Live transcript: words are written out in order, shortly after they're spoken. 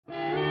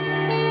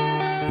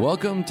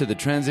Welcome to the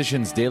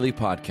Transitions Daily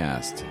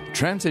podcast.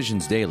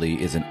 Transitions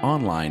Daily is an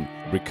online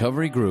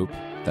recovery group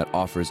that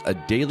offers a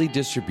daily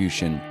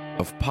distribution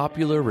of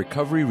popular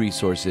recovery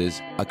resources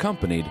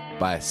accompanied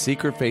by a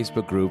secret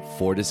Facebook group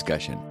for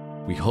discussion.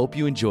 We hope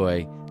you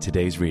enjoy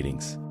today's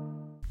readings.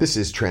 This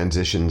is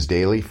Transitions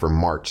Daily for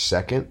March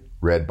 2nd,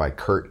 read by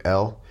Kurt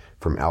L.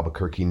 from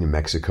Albuquerque, New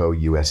Mexico,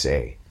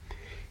 USA.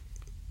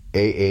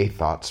 AA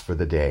Thoughts for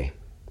the Day.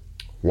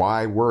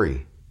 Why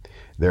worry?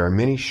 There are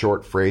many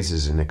short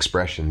phrases and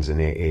expressions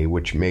in AA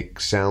which make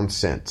sound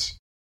sense.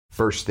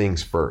 First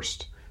things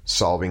first,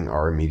 solving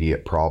our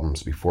immediate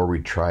problems before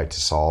we try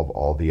to solve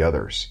all the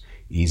others.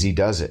 Easy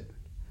does it.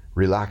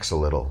 Relax a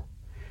little.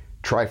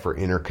 Try for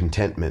inner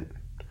contentment.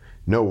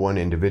 No one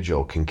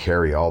individual can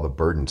carry all the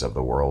burdens of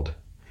the world.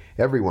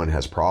 Everyone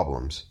has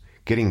problems.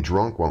 Getting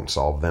drunk won't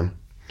solve them.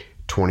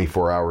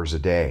 24 hours a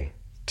day.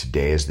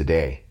 Today is the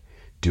day.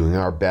 Doing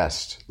our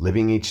best,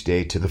 living each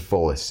day to the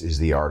fullest is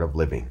the art of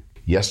living.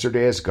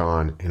 Yesterday is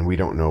gone, and we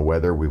don't know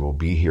whether we will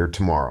be here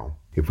tomorrow.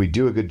 If we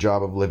do a good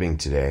job of living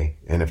today,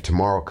 and if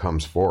tomorrow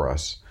comes for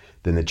us,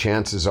 then the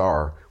chances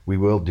are we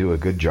will do a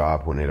good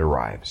job when it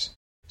arrives.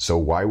 So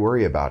why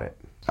worry about it?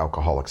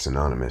 Alcoholics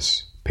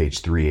Anonymous, page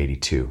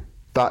 382.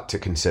 Thought to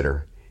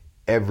consider.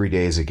 Every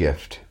day is a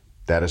gift.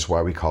 That is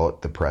why we call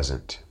it the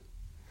present.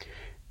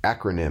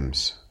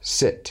 Acronyms.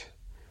 SIT.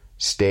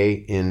 Stay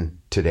in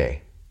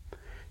today.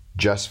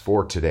 Just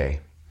for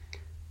today.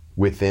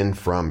 Within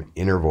from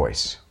inner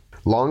voice.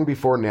 Long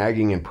before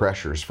nagging and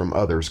pressures from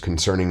others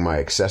concerning my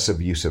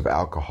excessive use of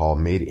alcohol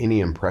made any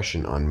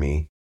impression on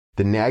me,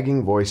 the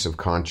nagging voice of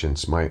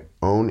conscience, my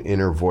own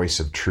inner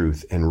voice of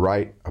truth and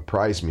right,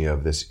 apprised me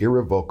of this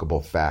irrevocable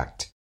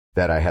fact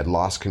that I had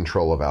lost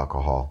control of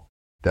alcohol,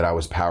 that I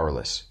was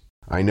powerless.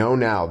 I know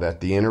now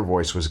that the inner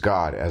voice was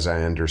God as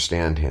I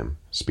understand him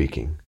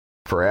speaking.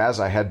 For as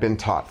I had been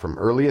taught from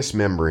earliest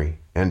memory,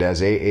 and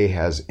as AA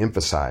has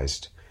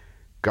emphasized,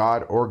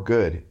 God or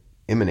good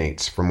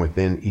emanates from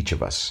within each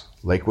of us.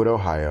 Lakewood,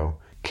 Ohio,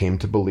 Came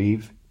to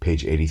Believe,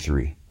 page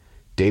 83.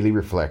 Daily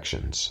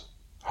Reflections.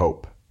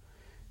 Hope.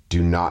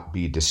 Do not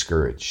be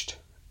discouraged.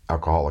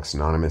 Alcoholics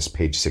Anonymous,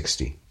 page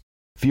 60.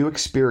 Few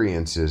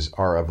experiences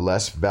are of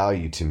less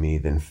value to me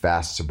than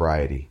fast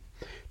sobriety.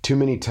 Too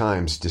many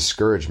times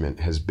discouragement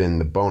has been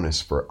the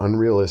bonus for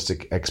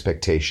unrealistic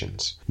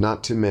expectations,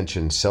 not to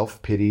mention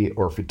self-pity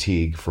or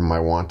fatigue from my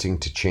wanting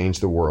to change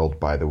the world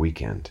by the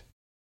weekend.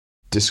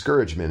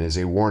 Discouragement is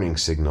a warning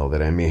signal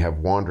that I may have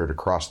wandered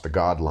across the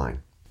God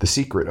line. The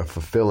secret of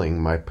fulfilling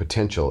my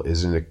potential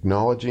is in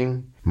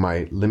acknowledging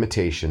my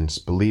limitations,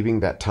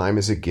 believing that time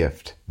is a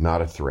gift,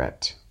 not a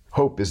threat.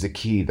 Hope is the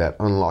key that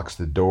unlocks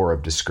the door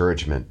of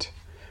discouragement.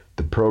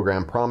 The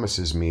program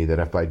promises me that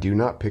if I do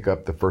not pick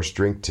up the first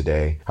drink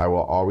today, I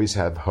will always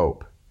have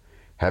hope.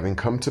 Having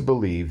come to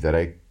believe that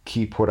I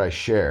keep what I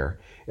share,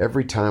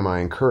 every time I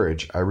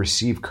encourage, I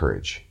receive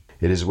courage.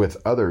 It is with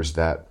others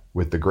that,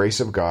 with the grace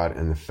of God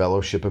and the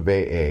fellowship of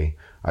AA,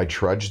 I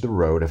trudge the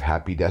road of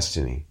happy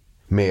destiny.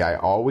 May I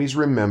always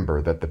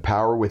remember that the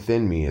power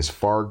within me is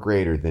far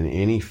greater than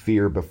any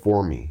fear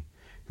before me.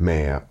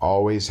 May I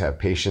always have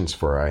patience,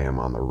 for I am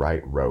on the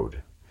right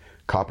road.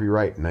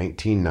 Copyright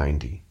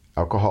 1990.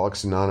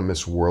 Alcoholics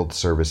Anonymous World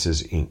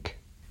Services, Inc.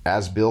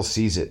 As Bill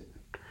sees it.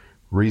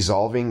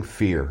 Resolving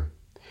fear.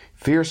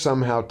 Fear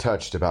somehow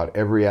touched about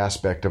every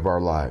aspect of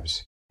our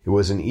lives. It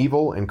was an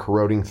evil and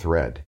corroding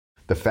thread.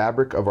 The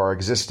fabric of our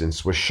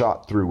existence was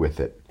shot through with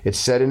it. It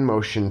set in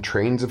motion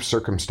trains of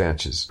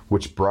circumstances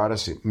which brought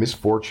us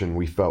misfortune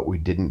we felt we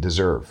didn't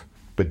deserve.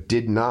 But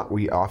did not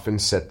we often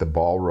set the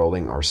ball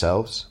rolling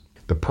ourselves?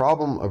 The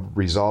problem of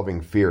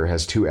resolving fear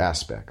has two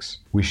aspects.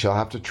 We shall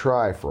have to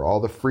try for all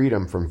the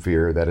freedom from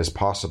fear that is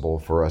possible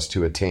for us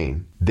to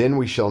attain. Then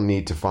we shall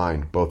need to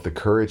find both the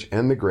courage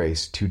and the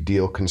grace to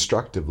deal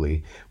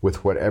constructively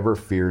with whatever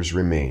fears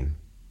remain.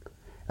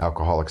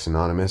 Alcoholics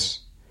Anonymous,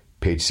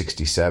 page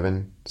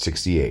 67,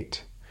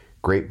 68.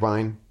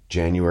 Grapevine,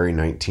 January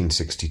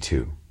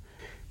 1962.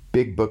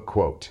 Big Book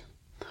quote.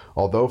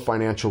 Although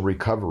financial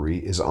recovery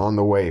is on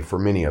the way for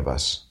many of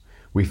us,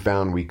 we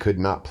found we could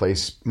not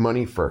place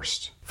money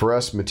first. For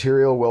us,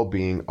 material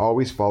well-being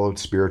always followed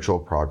spiritual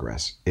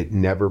progress. It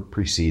never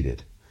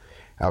preceded.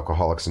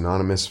 Alcoholics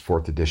Anonymous,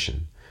 4th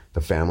edition.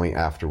 The Family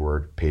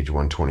Afterward, page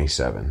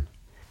 127.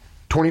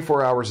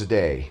 24 hours a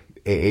day.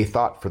 AA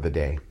Thought for the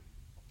Day.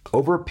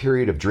 Over a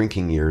period of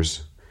drinking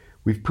years,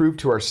 we've proved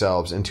to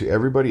ourselves and to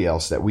everybody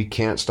else that we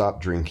can't stop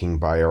drinking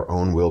by our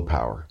own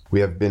willpower. We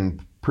have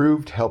been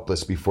proved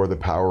helpless before the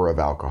power of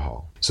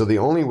alcohol. So the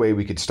only way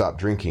we could stop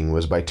drinking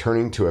was by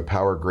turning to a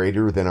power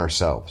greater than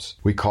ourselves.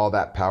 We call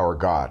that power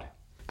God.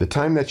 The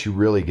time that you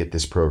really get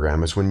this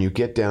program is when you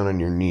get down on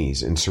your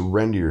knees and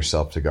surrender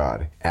yourself to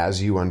God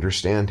as you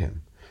understand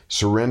him.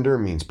 Surrender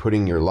means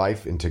putting your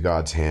life into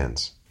God's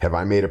hands. Have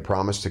I made a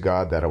promise to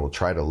God that I will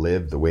try to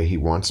live the way he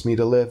wants me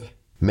to live?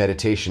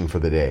 Meditation for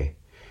the day.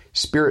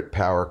 Spirit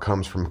power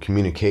comes from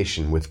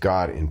communication with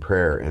God in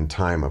prayer and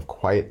time of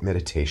quiet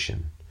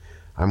meditation.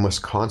 I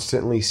must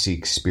constantly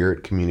seek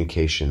spirit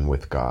communication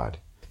with God.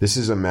 This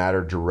is a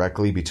matter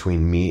directly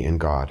between me and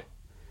God.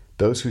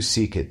 Those who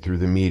seek it through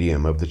the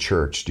medium of the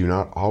church do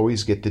not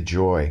always get the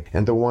joy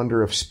and the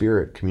wonder of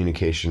spirit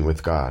communication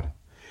with God.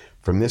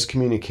 From this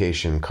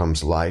communication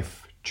comes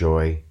life,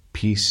 joy,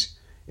 peace,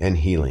 and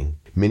healing.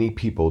 Many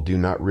people do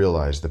not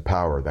realize the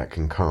power that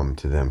can come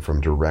to them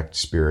from direct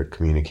spirit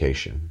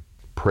communication.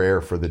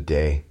 Prayer for the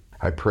day.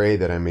 I pray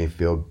that I may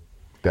feel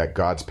that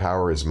God's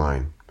power is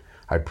mine.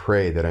 I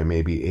pray that I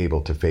may be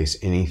able to face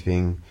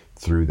anything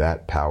through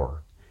that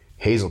power.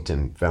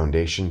 Hazelton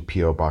Foundation,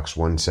 P.O. Box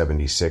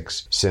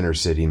 176, Center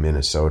City,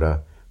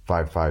 Minnesota,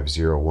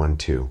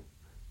 55012.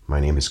 My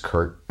name is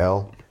Kurt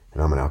L.,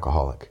 and I'm an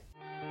alcoholic.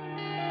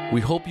 We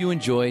hope you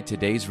enjoyed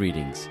today's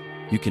readings.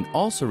 You can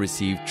also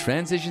receive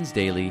Transitions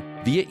Daily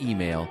via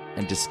email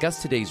and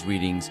discuss today's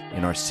readings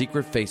in our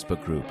secret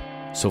Facebook group.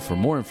 So for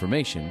more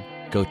information,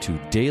 go to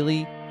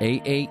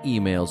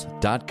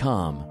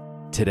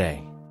dailyaaemails.com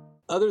today.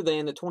 Other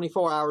than the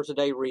 24 hours a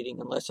day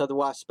reading, unless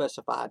otherwise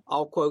specified.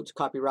 All quotes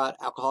copyright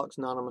Alcoholics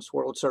Anonymous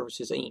World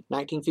Services, Inc.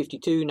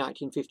 1952,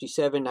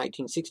 1957,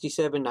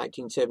 1967,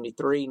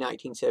 1973,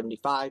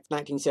 1975,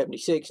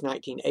 1976,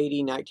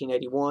 1980,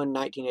 1981,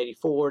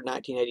 1984,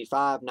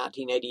 1985,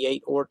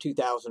 1988, or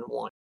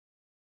 2001.